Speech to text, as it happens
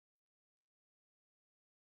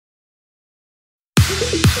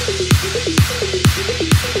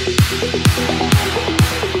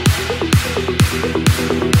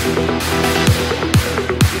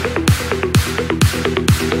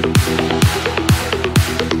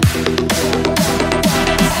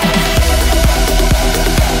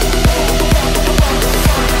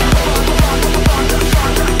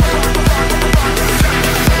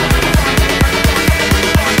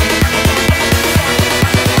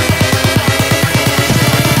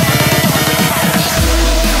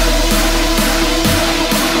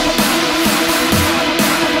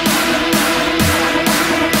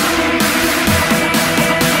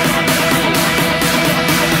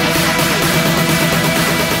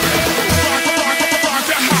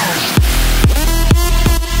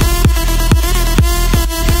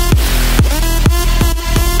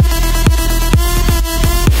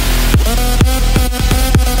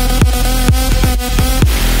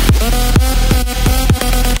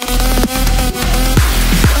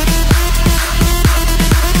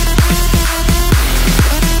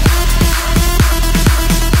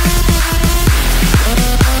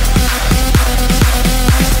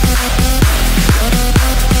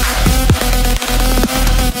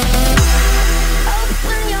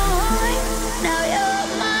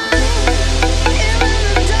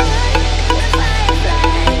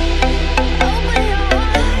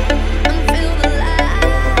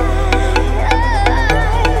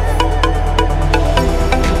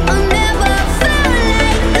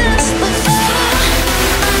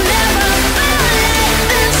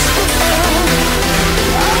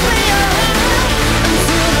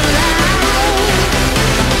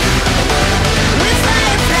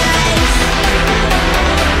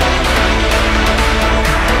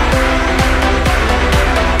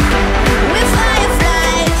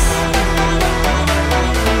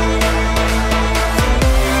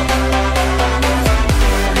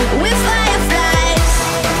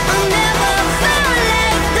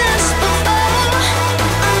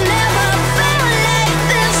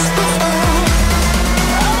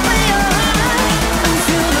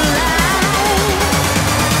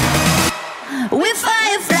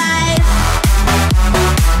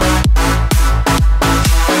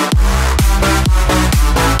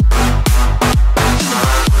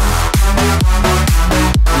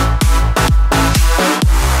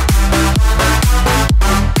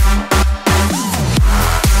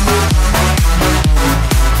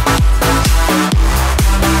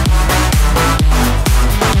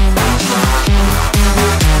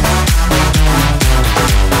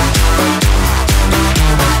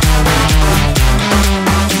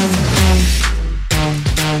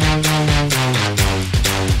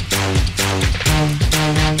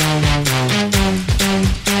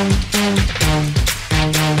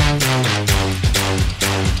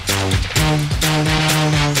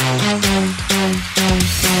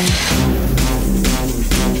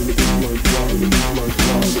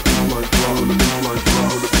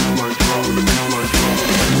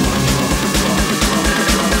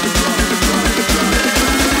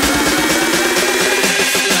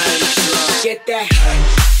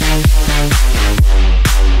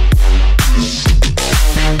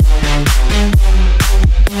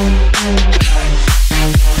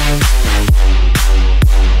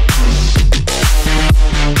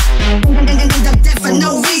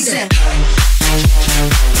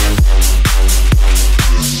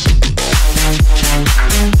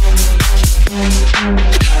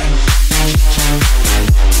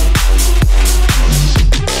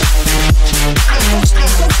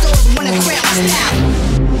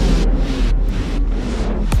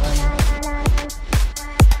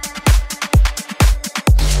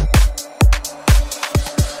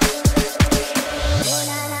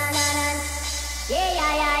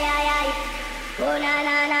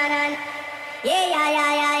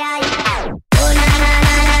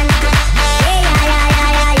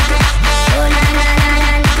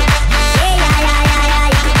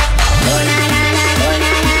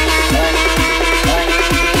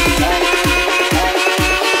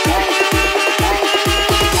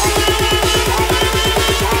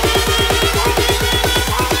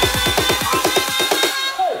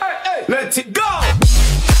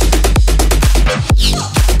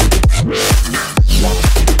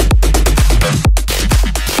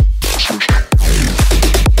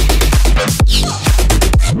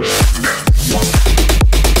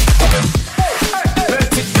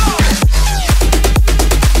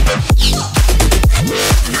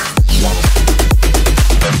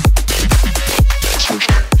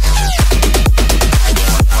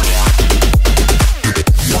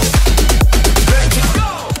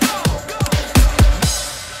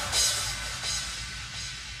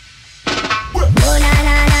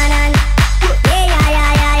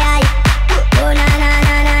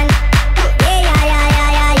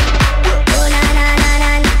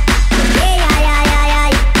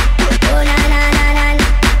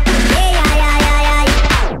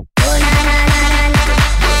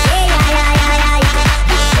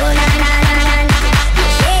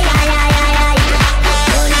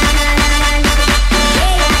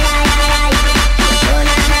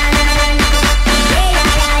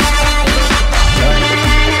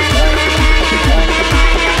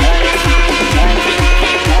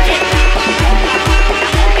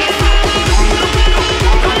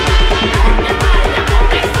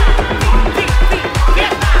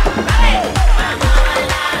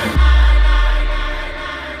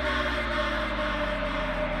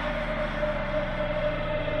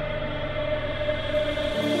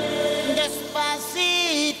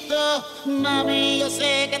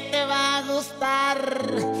gustar.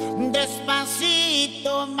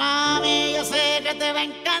 Despacito, mami, yo sé que te va a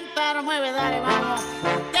encantar. Mueve, dale, vamos.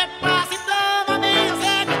 Despacito, mami, yo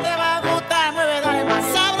sé que te va a gustar. Mueve, dale, más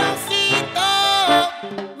sabrosito.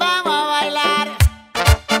 Vamos a bailar.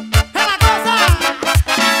 ¡Es la cosa!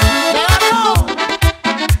 ¡Levantó!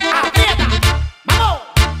 ¡Aprieta! ¡Vamos!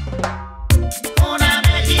 Una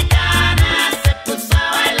mexicana se puso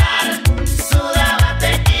a bailar. Sudaba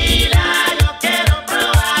tequila, yo quiero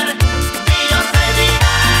probar. Y yo soy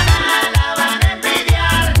vegana, la van a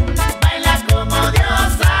envidiar. Baila como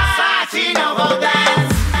diosa, fascino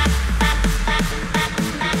dance.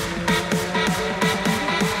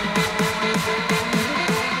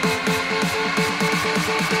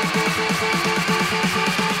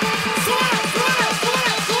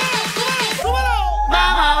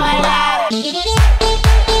 Vamos a bailar.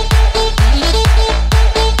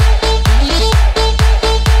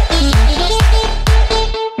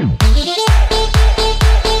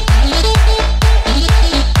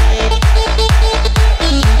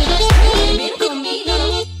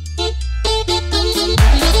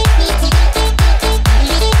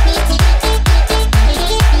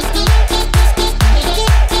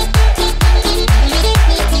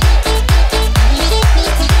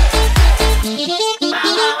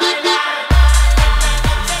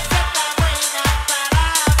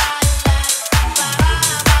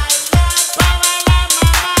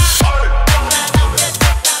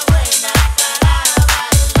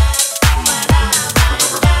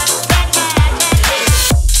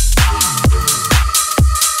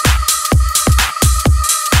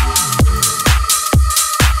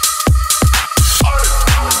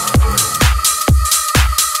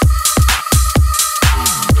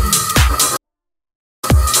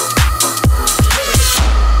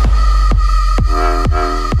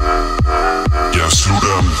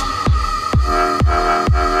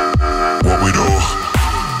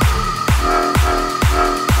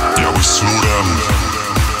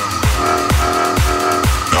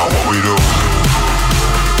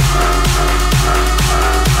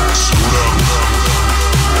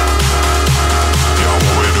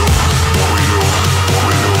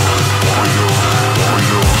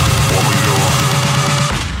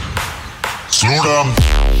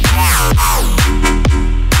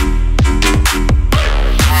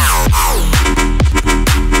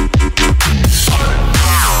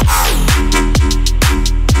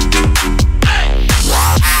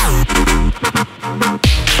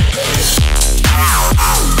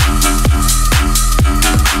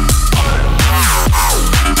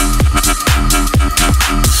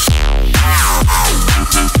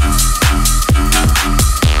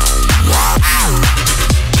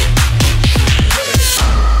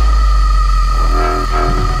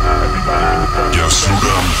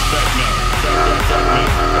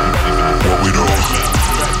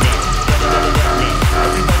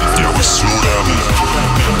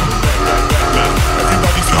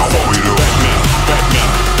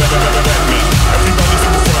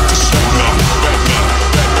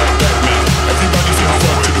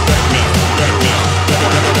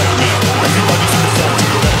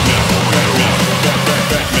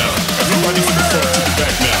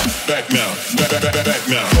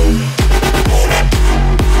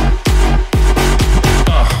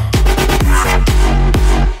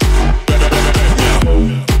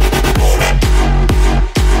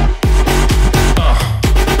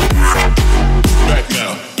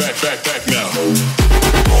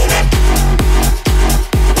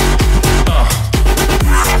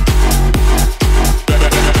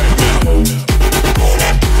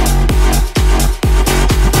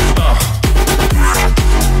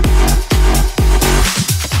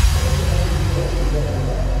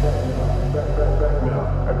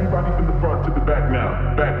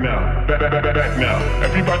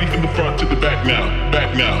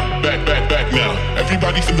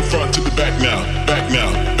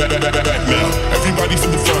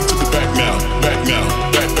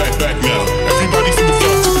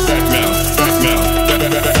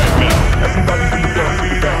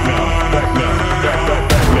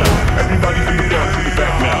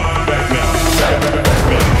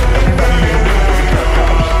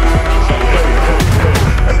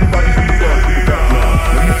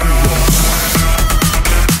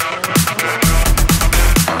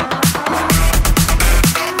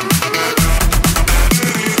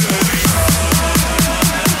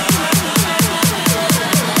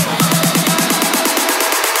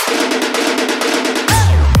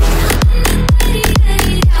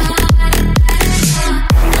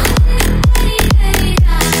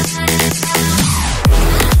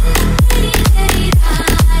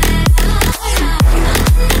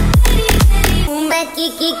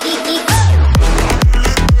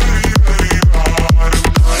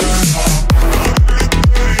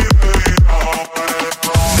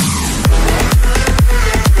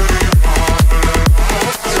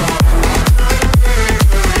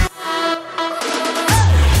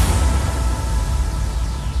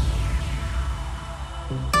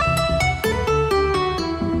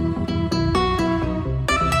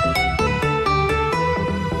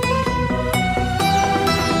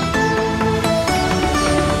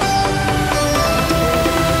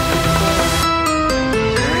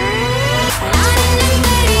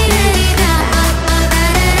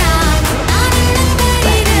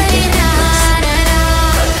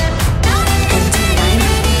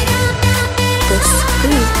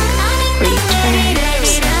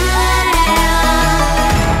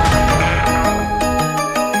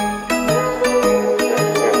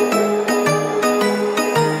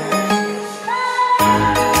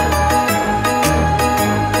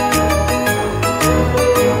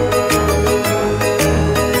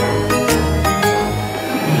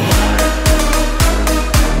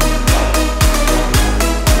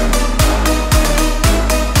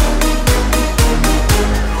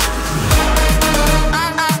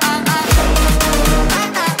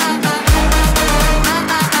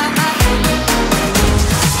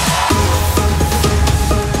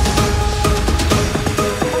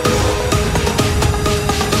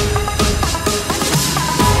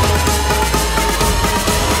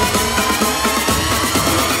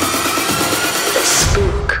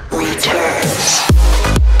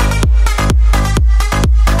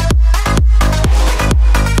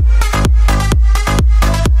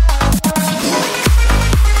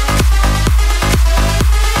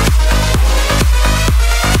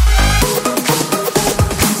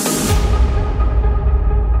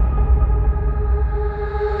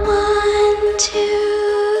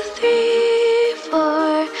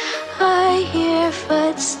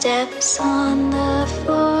 Footsteps on the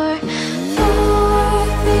floor. 4,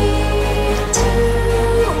 3, 2,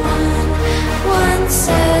 1. Once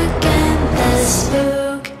again, the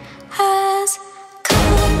spook has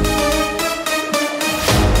come.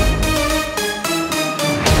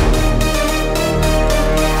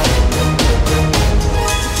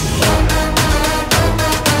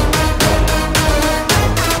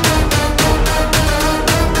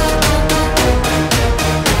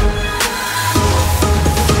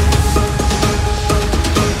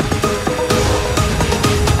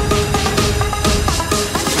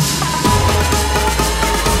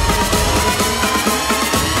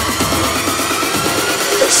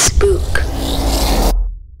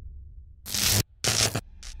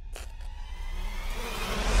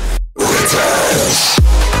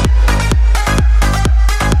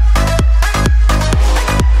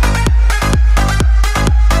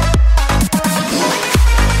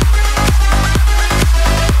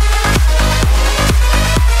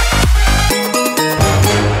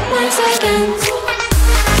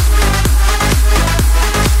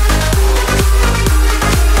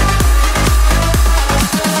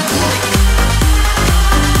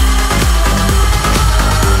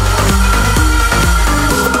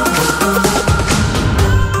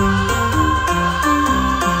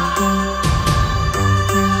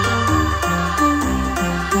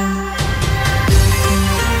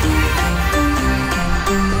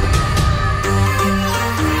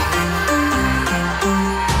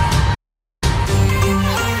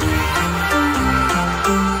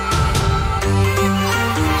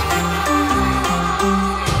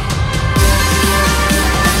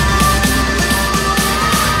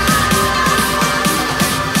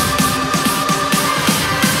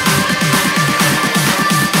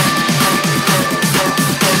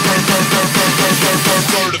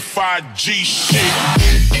 G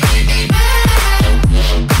shit.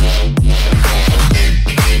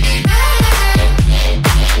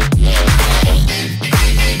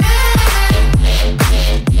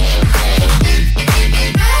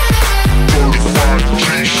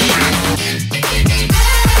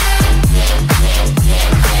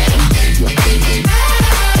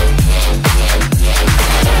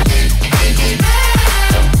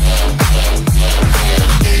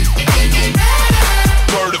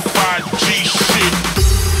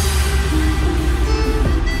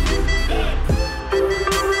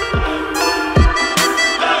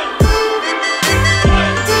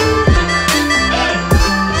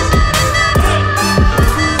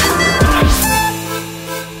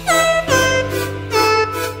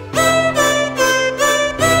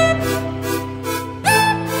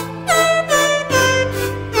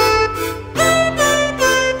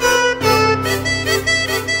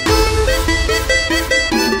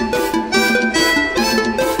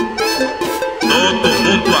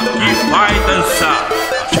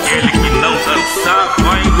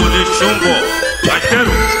 chumbo.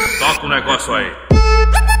 Gaiteiro, toca o negócio aí.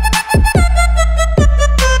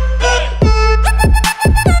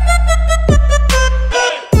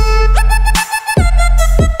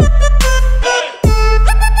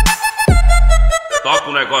 Toca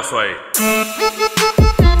o negócio aí.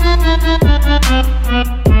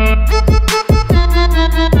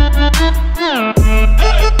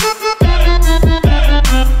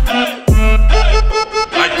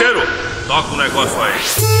 Gaiteiro, toca o negócio aí.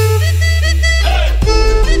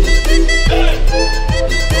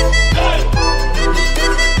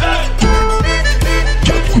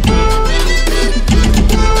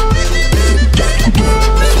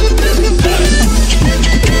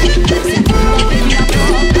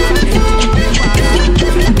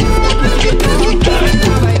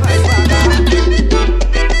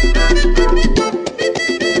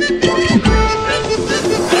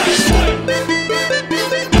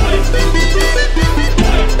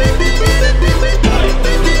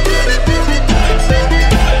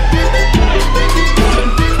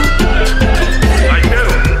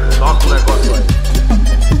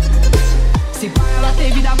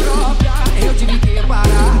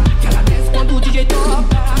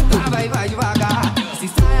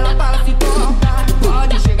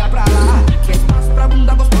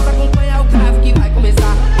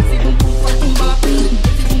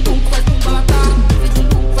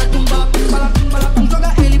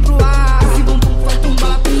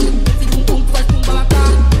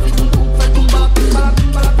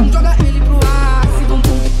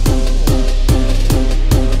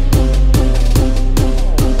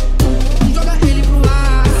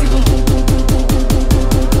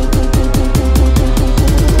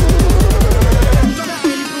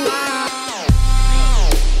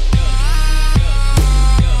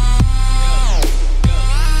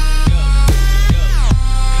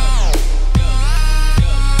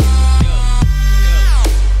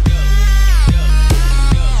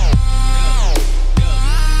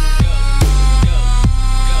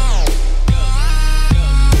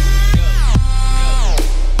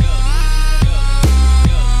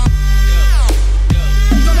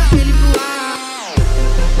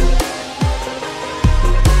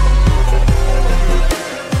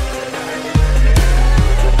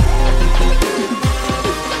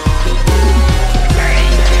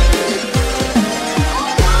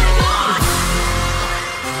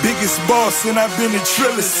 Boss and I've been a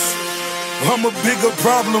trillist. I'm a bigger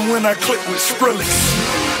problem when I click with Skrillex.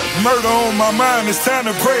 Murder on my mind, it's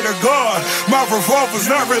time to pray to God. My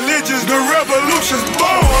revolver's not religious, the revolution's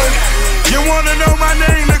born. You wanna know my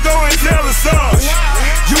name, to go and tell the Sarge.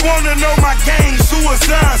 You wanna know my gang,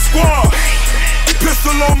 Suicide Squad.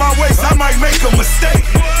 Pistol on my waist, I might make a mistake.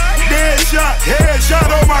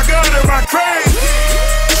 Headshot, oh my God, am I crazy?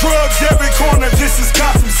 Drugs every corner, this is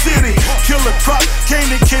Gotham City. Killer crop, came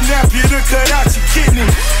to kidnap you to cut out your kidney.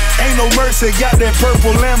 Ain't no mercy, got that purple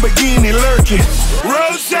Lamborghini lurking.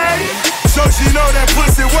 Rose, so she know that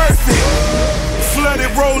pussy worth it. Flooded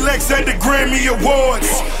Rolex at the Grammy Awards.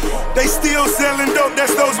 They still selling dope,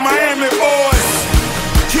 that's those Miami boys.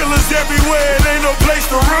 Killers everywhere, it ain't no place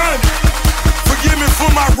to run. Forgive me for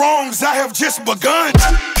my wrongs, I have just begun.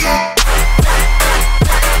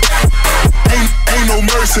 Ain't no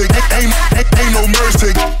mercy, ain't no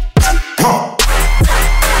mercy. Huh.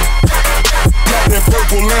 Got that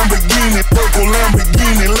purple Lamborghini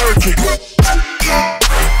lurking.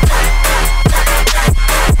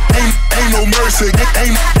 Ain't no mercy,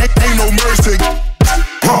 ain't no mercy.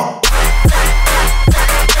 Huh.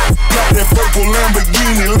 Got that purple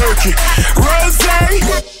Lamborghini lurking. Rose,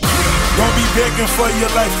 don't be begging for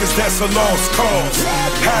your life, cause that's a lost cause.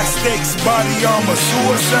 High stakes, body armor,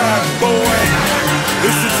 suicide, boy.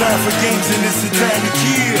 It's the time for games and it's the time to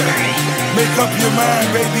kill. Make up your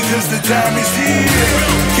mind, baby, cause the time is here.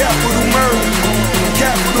 Capital murder,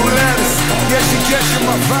 capital letters. Yeah, she catching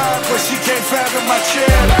my vibe, but she can't fathom my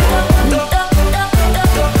chair.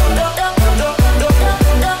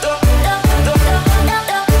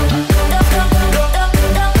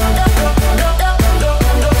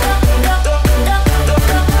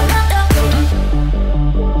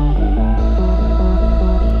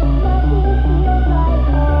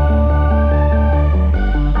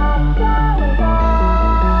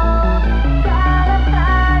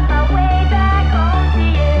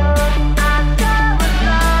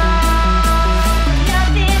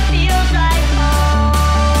 Feel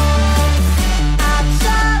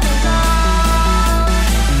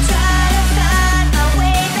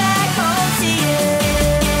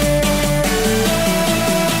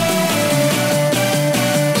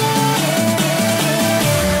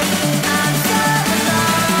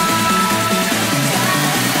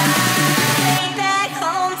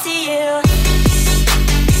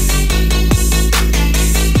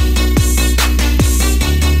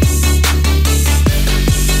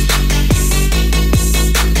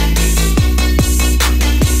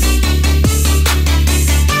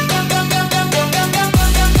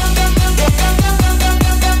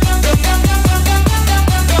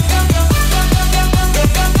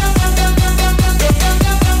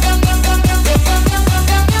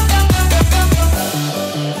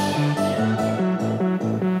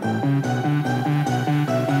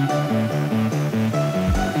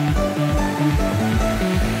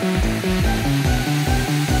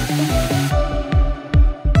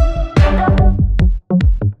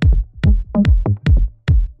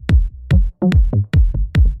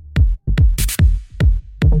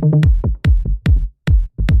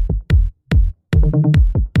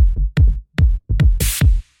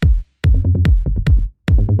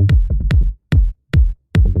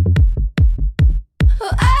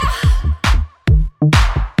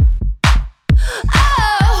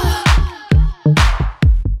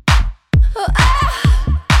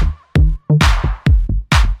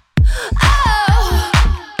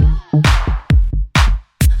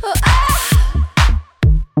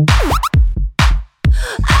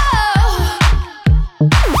I'm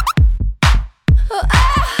back.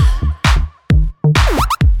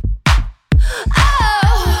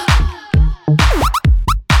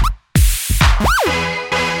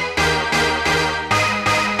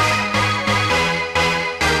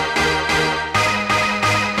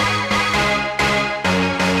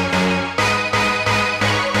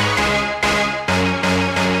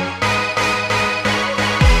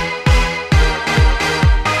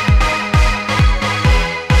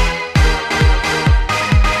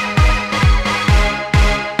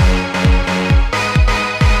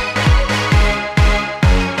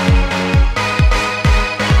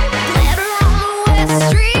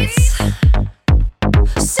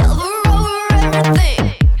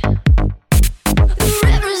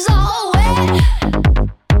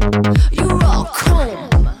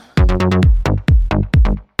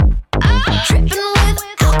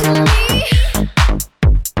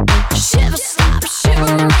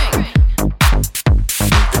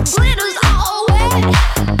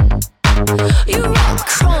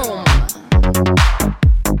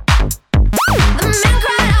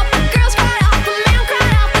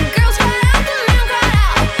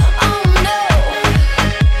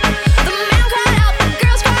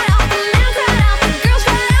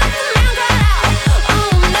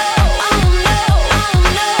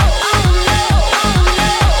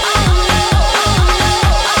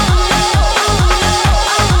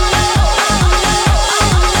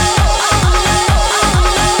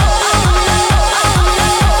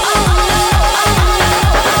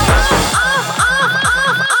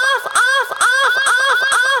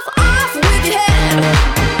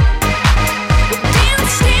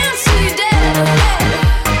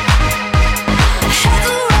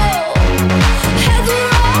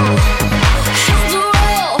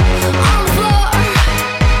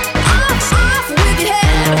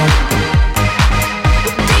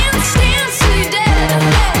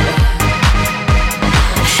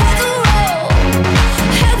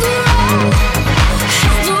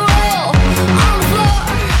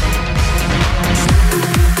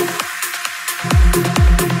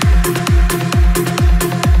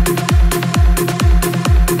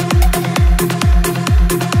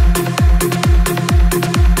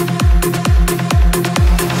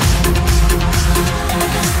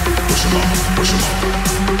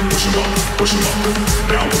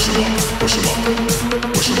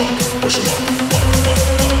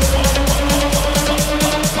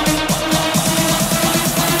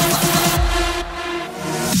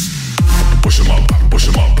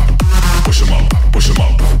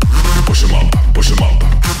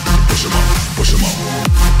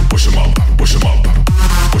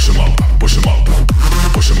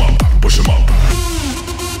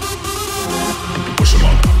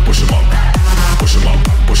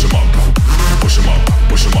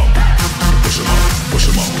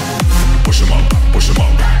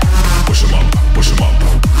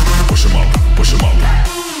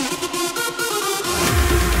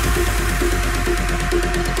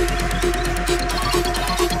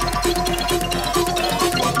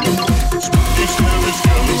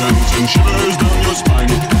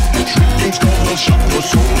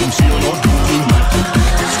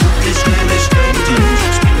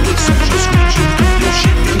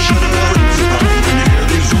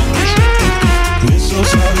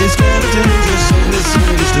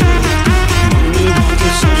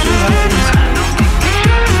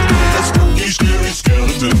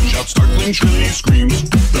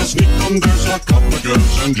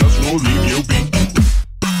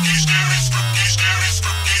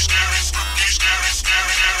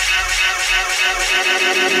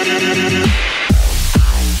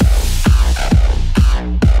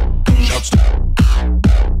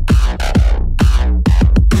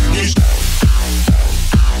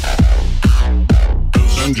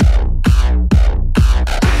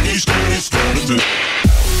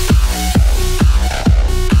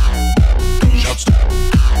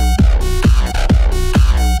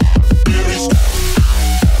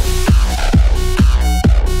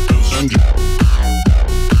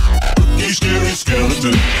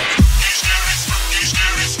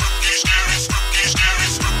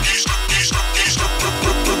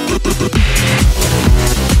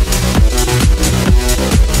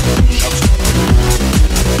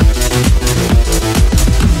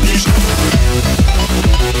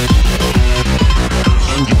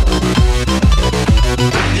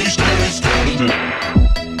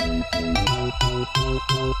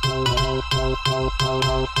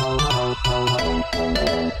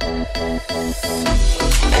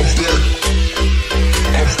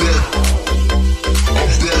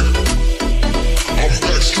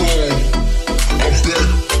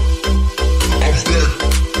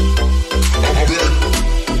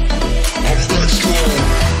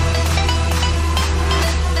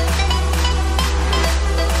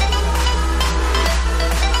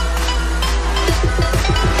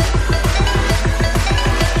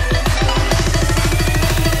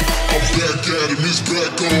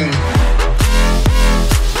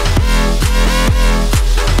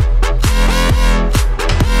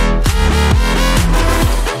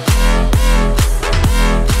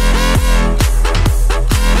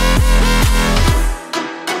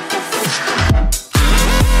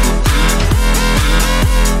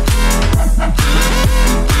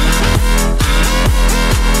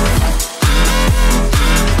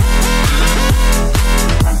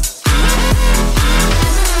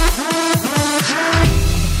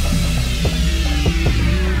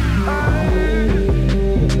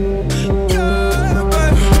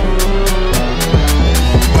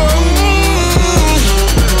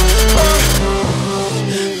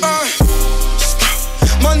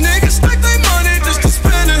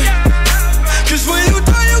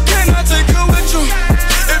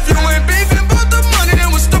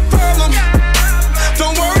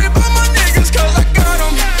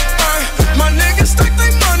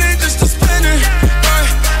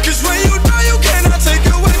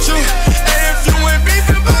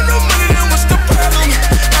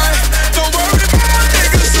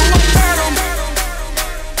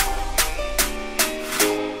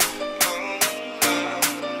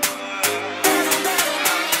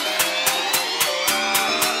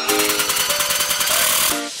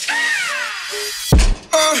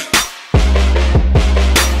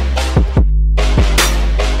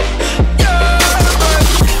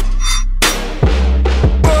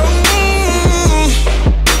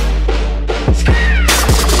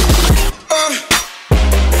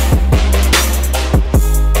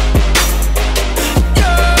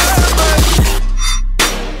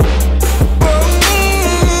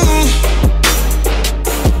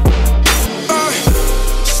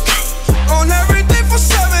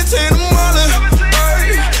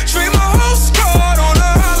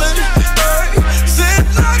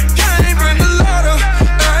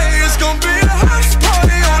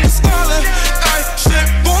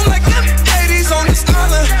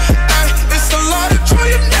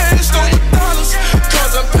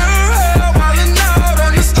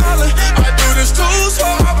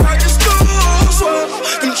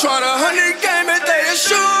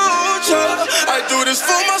 this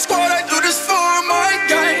for my squad, I do this for my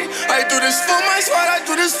gang. I do this for my squad, I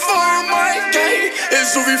do this for my gang.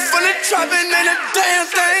 It's Uzi full of trapping and a damn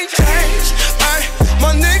thing changed.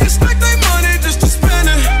 My nigga